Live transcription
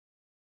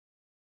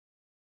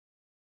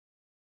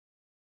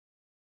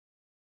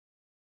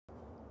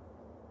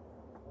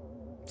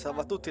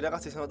Salve a tutti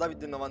ragazzi, sono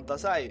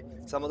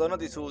David96. Siamo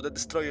tornati su The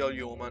Destroy All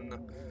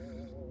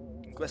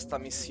Human in questa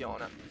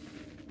missione.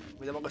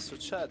 Vediamo che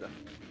succede.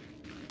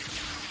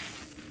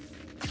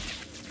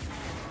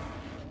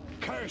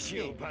 Curse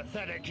you,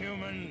 pathetic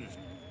humans!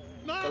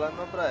 Che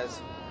l'hanno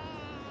preso.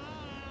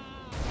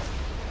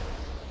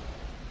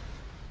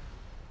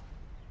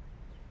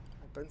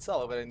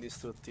 Pensavo che era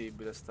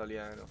indistruttibile sta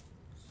alieno.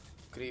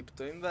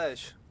 Crypto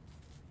invece.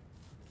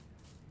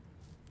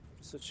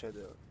 Che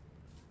succede ora?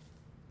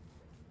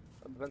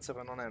 Penso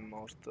che non è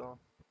morto.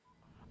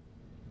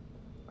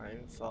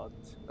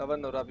 Infatti.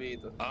 L'avranno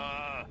rapito.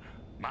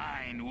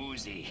 Mind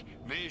woozy,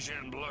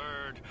 vision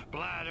blurred,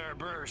 bladder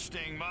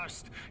bursting,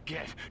 must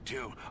get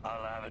to a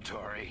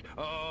lavatory.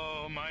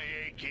 Oh, my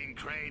aching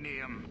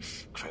cranium.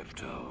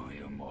 Crypto,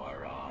 you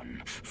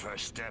moron.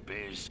 First step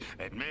is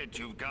admit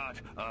you've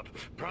got a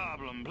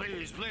problem.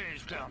 Please,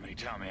 please, tell me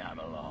I'm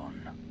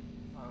alone.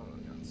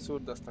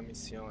 Assurda sta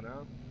missione,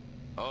 eh?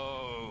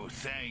 Oh,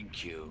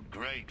 thank you.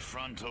 Great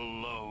frontal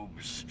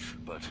lobes.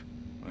 But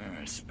where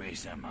in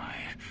space am I?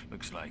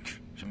 Looks like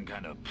some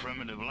kind of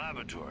primitive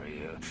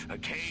laboratory, a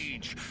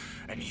cage,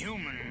 and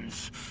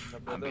humans.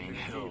 I'm being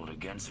held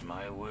against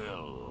my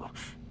will,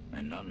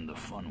 and not in the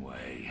fun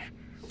way.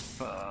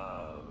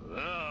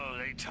 Oh,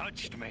 they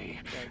touched me.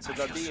 I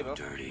feel so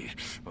dirty.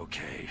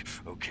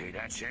 Okay,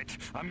 that's it.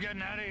 I'm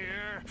getting out of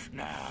here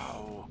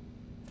now.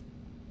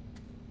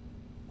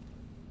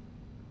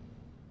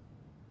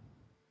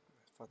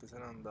 Infatti se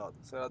n'è andato,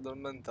 si era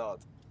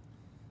addormentato.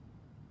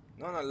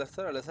 Non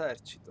allertare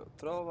l'esercito,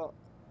 trova...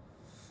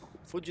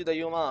 Fuggi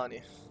dagli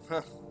umani.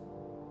 Non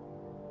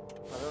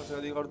se ne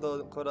ricordo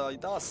ancora i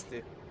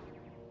tasti.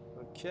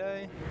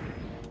 Ok.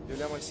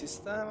 Vediamo il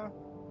sistema.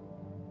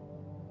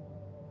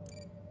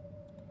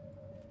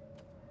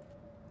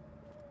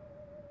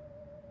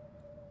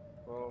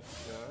 Ok.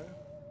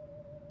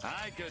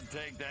 I could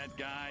take that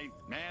guy,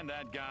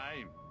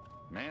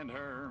 and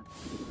her.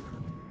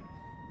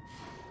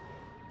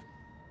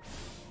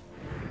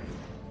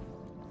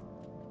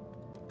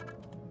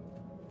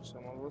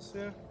 Facciamo così.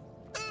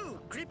 Ooh,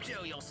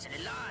 Crypto, you're still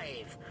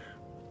alive.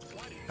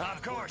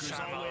 Of course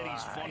I'm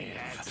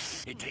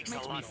alive. It takes a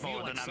lot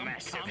more than a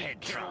massive head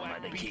trauma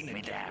to keep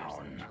me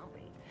down.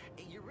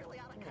 You really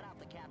ought to cut out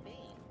the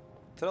caffeine.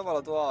 Trova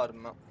la tua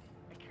arma.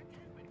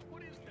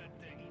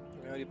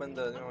 Dobbiamo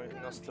riprendere di nuovo il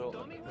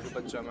nostro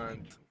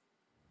equipaggiamento.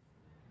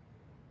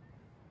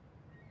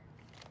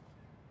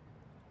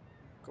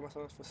 Come se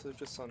non fosse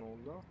successo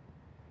nulla.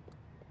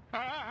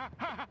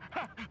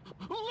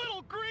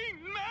 Little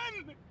green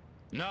men!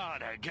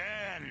 Not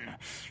again!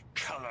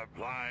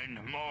 Colorblind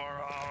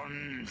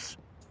morons!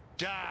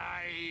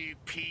 Die,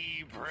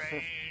 pea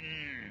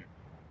brain!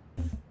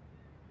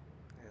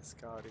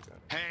 Scarica.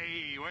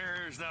 Hey,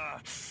 where's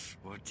the...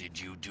 What did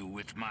you do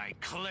with my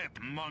clip,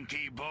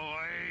 monkey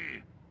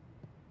boy?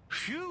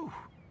 Phew!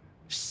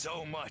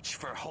 So much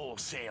for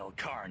wholesale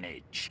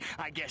carnage.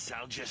 I guess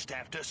I'll just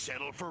have to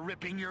settle for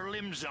ripping your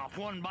limbs off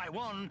one by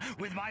one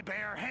with my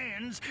bare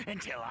hands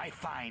until I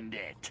find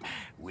it.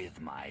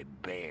 With my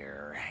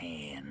bare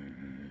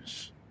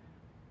hands.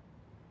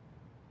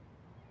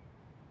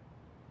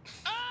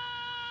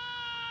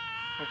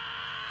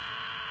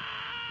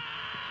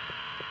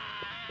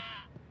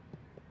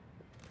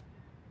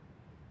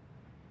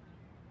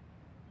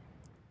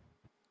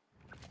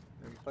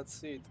 È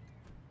impazzito.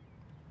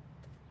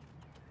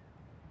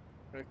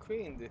 E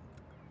quindi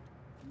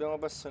abbiamo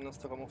perso il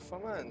nostro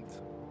camuffamento.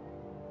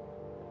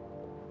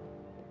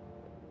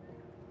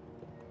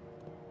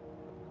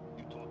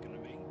 You talking to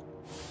me?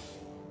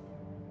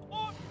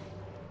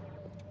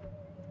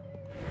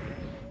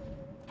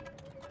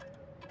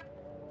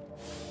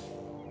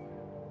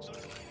 So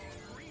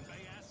Green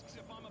Bay asks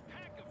if I'm a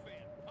Packer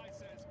fan. I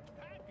says,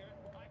 Packer?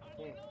 I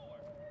hardly know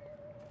her.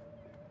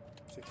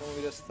 Cerchiamo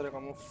di restare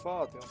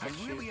camuffati. I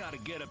really ought to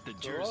get up to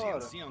Jersey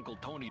and see Uncle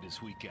Tony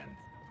this weekend.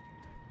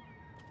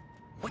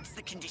 What's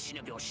the condition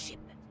of your ship?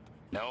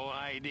 No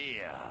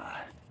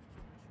idea.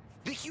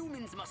 The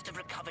humans must have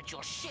recovered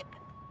your ship.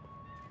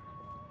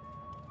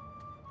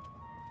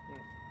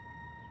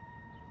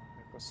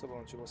 E qua sopra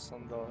non ci posso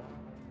andare.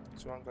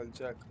 Ci manca il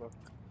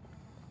jackpack.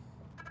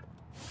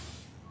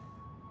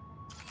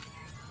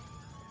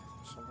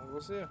 Facciamo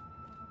così.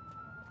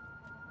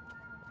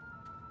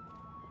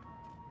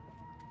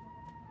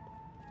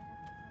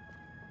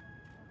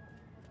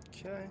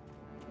 Ok.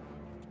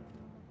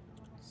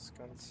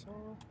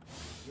 Scansione.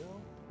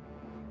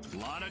 A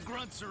lot of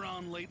grunts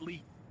around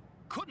lately.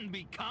 Couldn't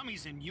be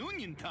commies in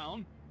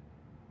Uniontown.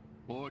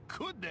 Or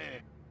could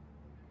they?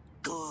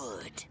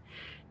 Good.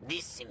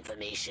 This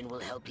information will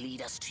help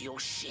lead us to your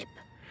ship.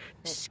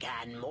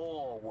 Scan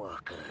more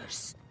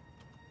workers.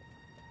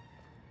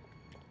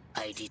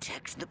 I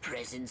detect the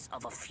presence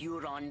of a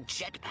Furon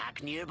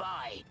jetpack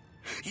nearby.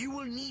 You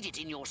will need it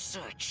in your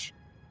search.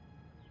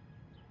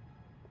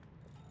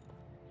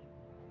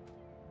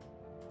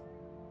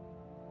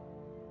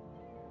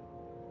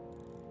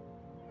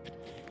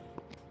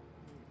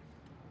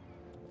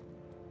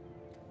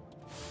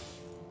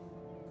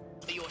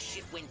 Your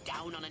ship went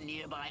down on a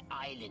nearby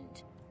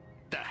island.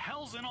 The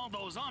hell's in all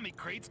those army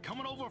crates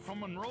coming over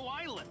from Monroe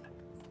Island?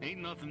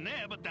 Ain't nothing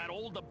there but that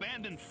old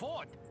abandoned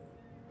fort.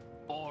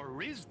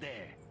 Or is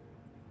there?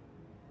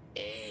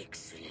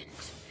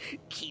 Excellent.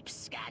 Keep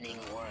scanning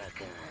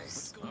workers.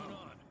 What's going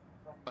on?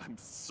 I'm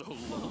so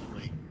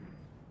lonely.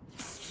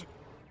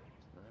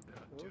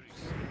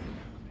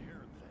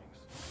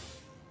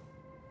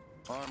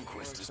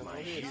 Armquist is my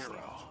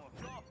hero.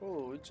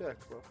 Oh,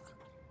 jackpot.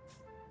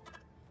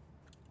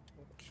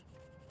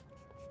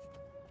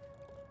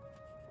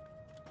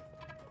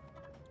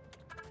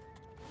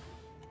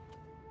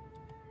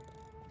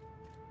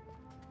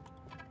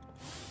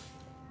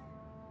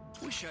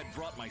 Wish I'd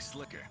brought my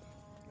slicker.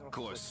 Of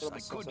course, I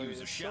could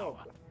use a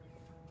shower.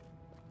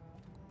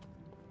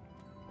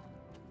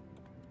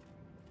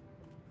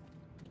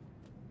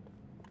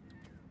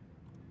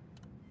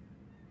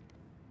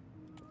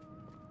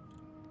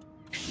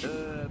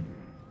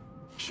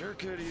 Sure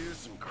could use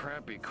some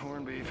crappy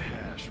corned beef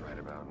hash right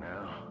about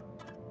now.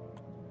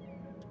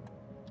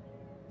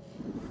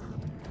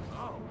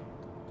 Oh.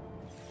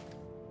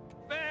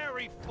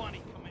 Very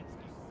funny, Kaminsky.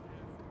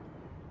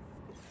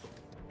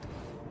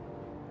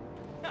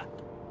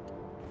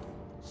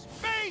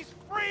 Space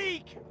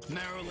freak!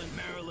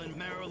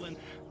 Maryland.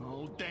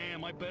 Oh,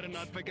 damn, I better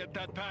not forget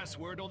that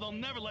password or they'll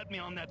never let me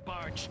on that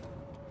barge.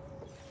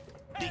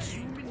 The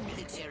human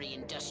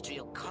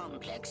military-industrial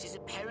complex is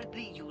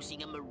apparently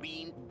using a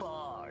marine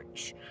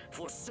barge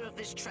for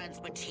surface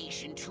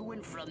transportation to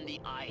and from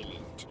the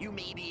island. You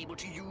may be able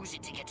to use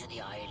it to get to the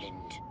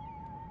island.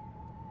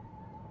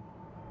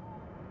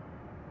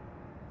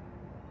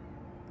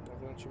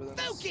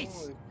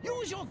 Focus!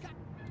 Use your...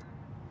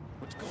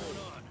 What's going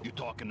on? You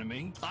talking to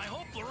me? I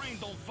hope Lorraine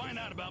don't find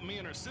out about me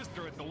and her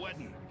sister at the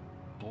wedding.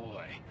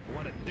 Boy,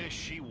 what a dish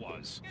she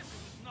was.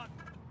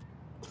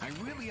 I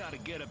really ought to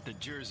get up to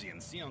Jersey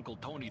and see Uncle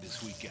Tony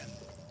this weekend.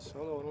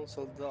 Solo con un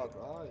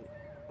soldato, ai.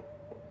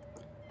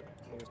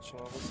 Noi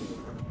facciamo così.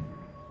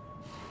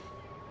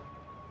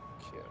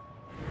 Chi è?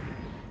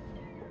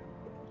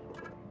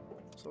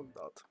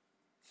 Soldato.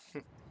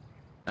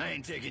 I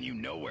ain't taking you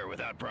nowhere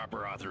without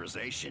proper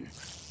authorization.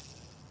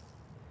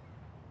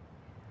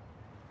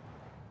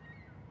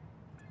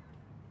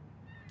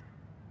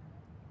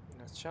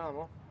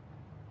 Facciamo?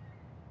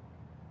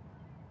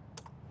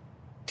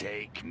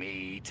 Take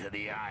me to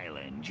the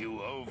island,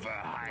 you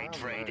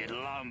overhydrated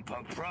lump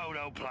of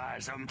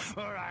protoplasm,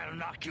 or I'll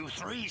knock you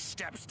 3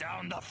 steps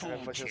down the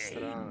food chain.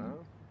 Strana,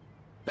 eh?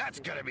 That's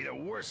gonna be the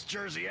worst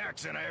Jersey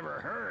accent I ever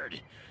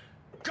heard.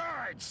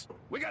 Guards!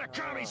 We got a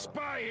commie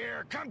spy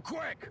here! Come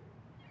quick!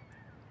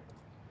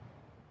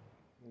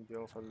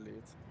 Abbiamo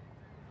fallito.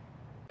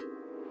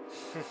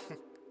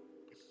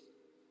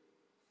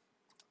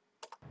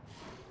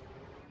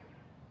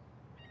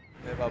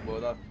 Vabbè,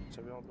 dai, ci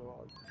abbiamo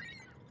provato.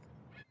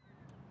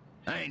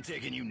 I ain't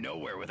taking you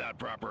nowhere without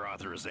proper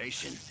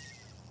authorization.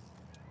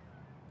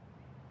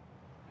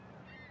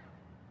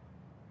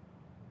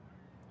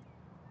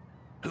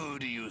 Who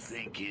do you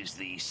think is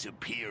the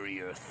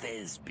superior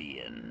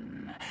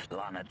thespian?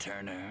 Lana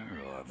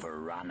Turner or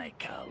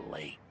Veronica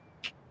Lake?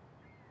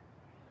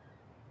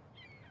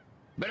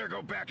 Better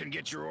go back and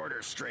get your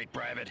orders straight,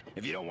 Private,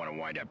 if you don't want to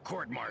wind up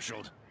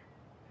court-martialed.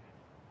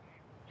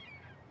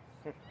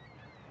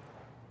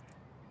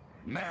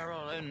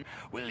 Marilyn,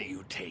 will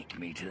you take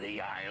me to the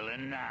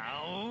island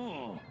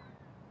now?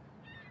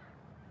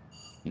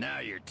 Now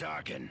you're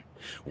talking.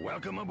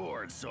 Welcome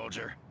aboard,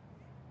 soldier.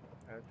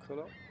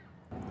 Eccolo.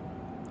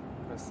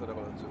 Questa era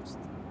quella giusta.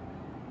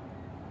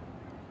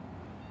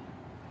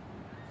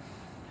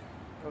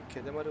 Ok,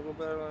 andiamo a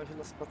recuperare una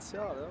navicella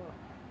spaziale,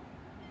 va?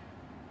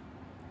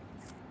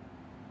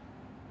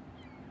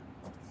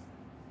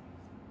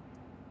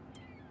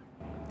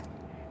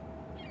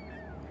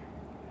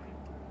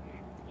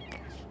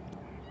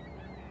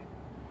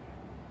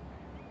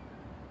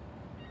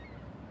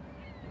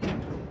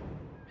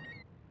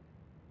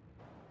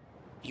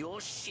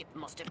 Your ship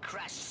must have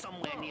crashed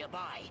somewhere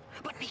nearby.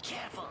 But be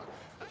careful.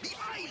 The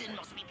island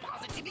must be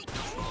positively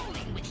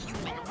crawling with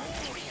human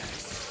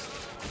warriors.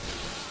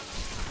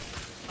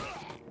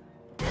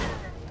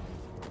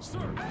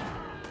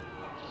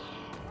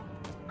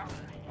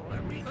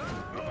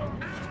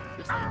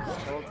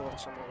 Stavolta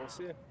facciamo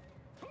così. In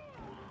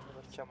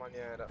vecchia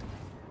maniera.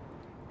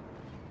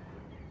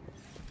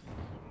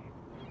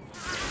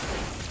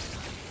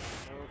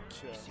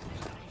 Ok.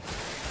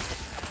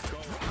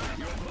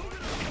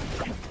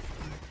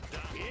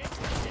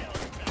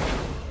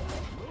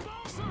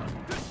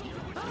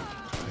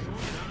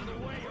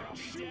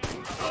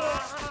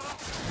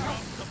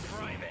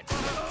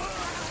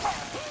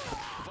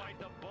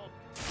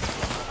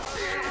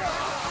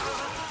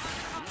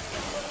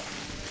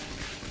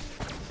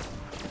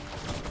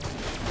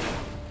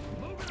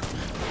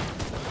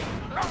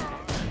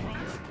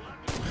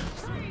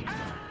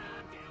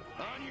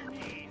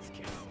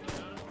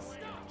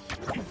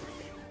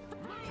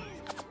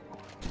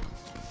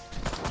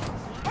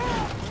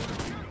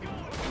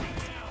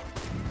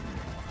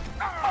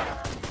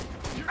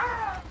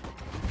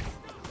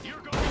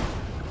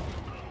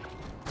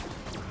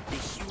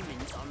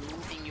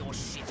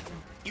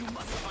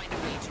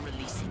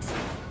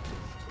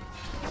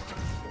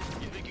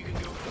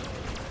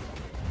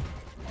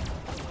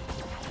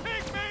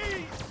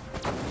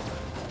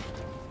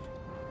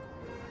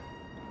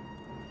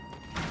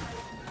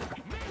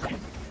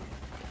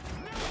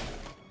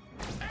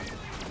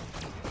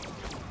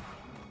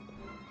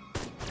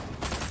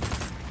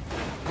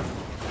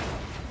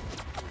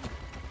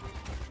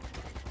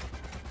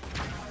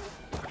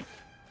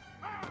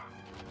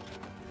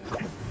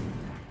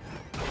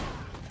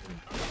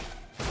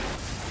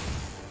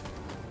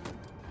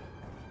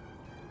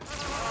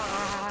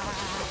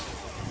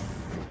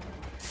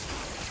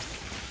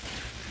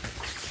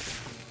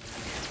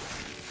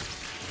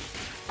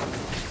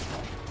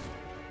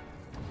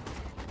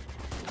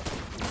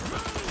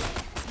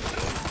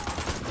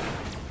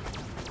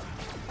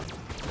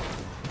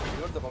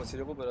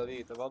 recupera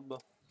vita, vabbè.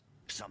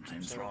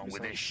 Something's wrong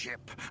with this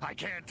ship. I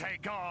can't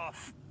take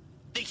off.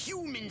 The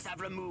humans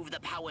have removed the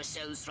power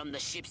cells from the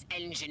ship's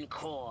engine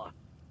core.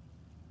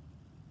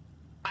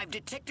 I've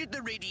detected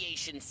the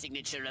radiation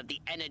signature of the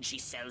energy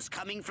cells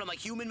coming from a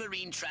human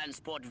marine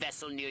transport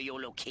vessel near your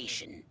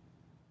location.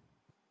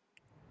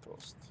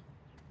 Post.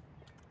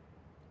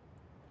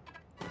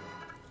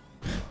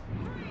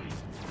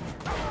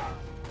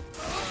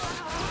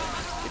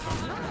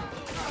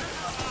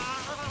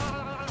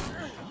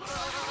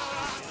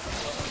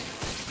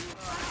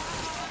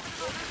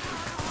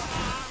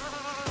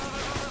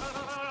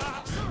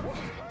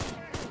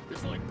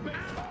 It's like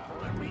baseball.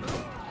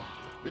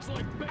 It's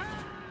like baseball.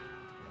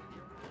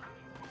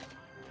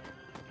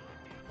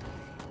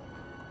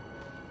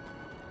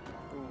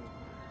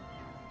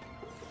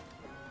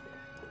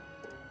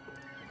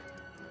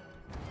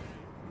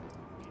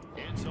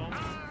 It's all.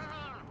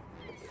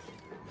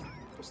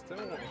 Questo è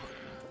uno.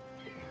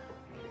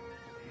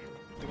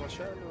 Ultima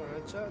cellula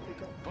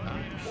energetica.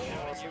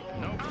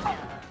 Nope.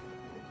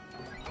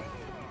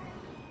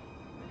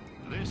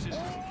 This is.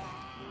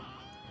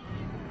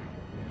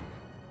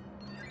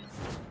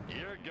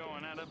 You're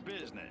going out of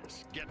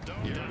business. Get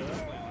down.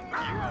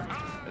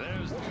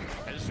 There's.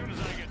 As soon as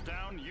I get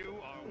down,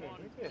 you are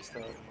one. Che è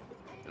stato?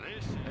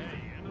 This is the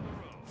end of the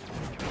road.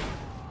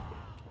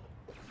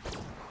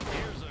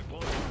 Here's a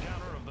close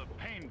encounter of the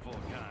painful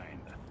kind.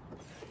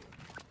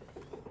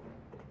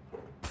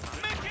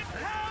 Make it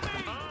heavy!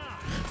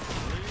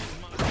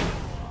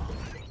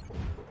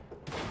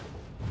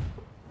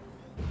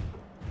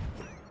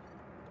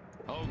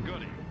 Oh,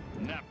 goody.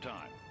 Nap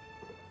time.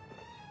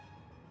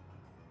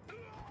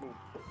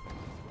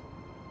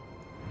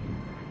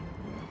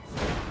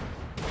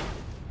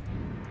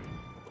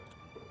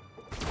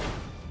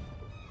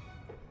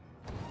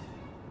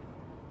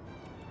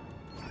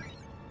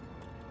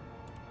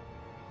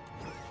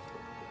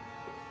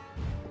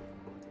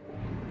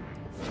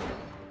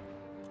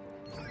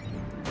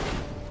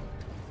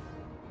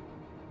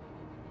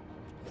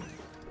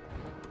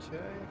 Ok.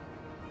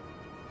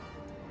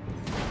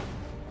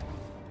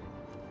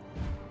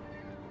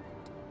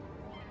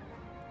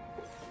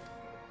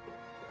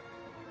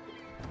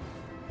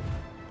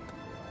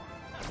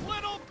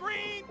 Little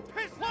green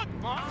piss. Look!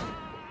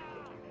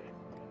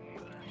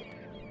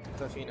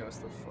 Tutta fine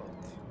questo ho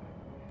fatto.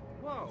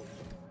 Whoa.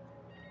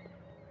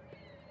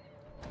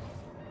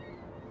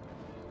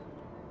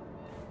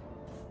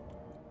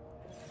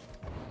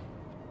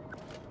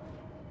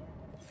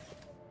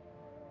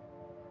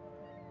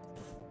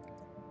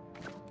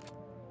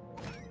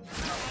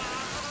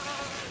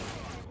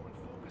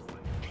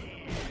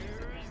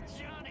 Here's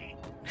Johnny.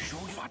 So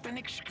what an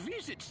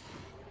exquisite.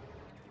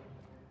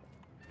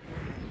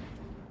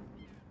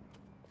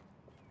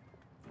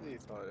 Che devi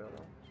fare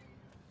ora?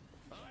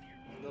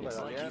 Dov'è Looks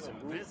like l'alieno? he's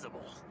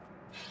invisible.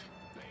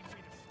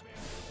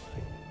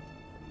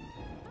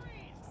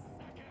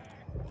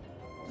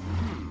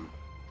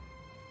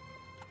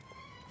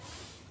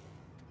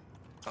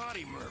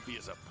 Audie Murphy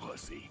is a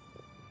pussy.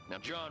 Now,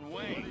 John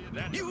Wayne,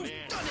 that's a You've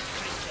man. done it,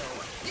 Crypto!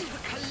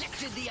 You've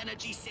collected the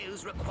energy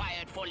cells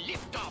required for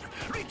liftoff.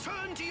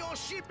 Return to your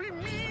ship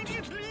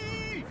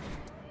immediately!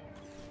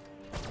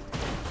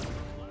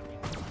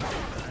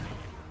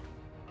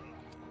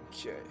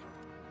 Ok.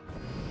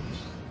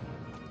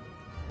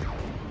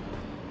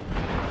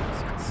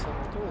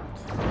 Scazziamo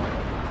tutto.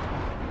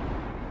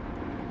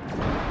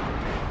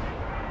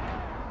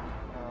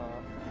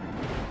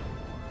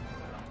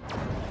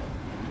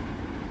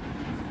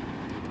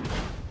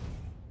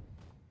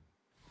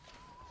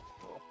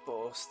 A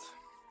posto.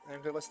 E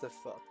anche questo è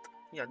fatto.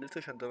 Mi ha detto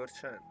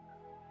 100%.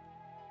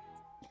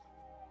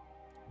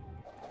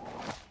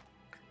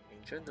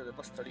 Incendio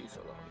devasta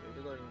l'isola.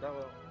 Vedo in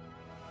tavola.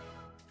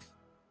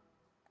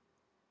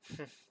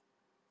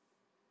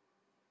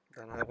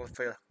 Non la può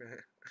fare.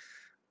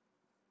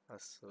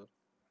 Assurdo.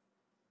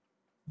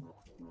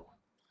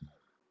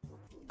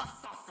 A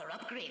saucer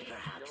upgrade,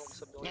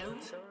 perhaps? No?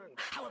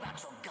 How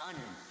about your gun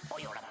or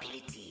your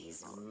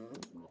abilities?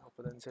 La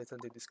potenza di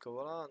tanti disco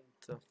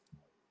volante.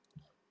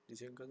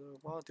 Disincatenatore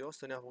automatico.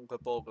 Questo ne ha comunque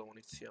poche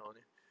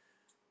munizioni.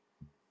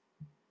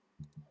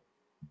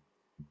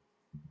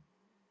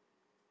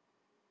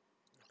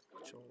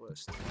 Facciamo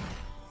questo.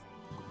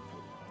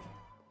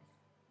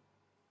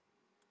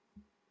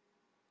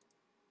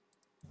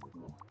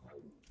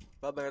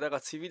 Va bene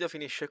ragazzi, il video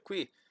finisce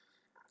qui.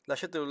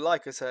 Lasciate un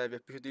like se vi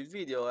è piaciuto il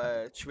video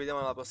e ci vediamo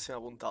alla prossima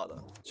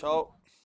puntata. Ciao!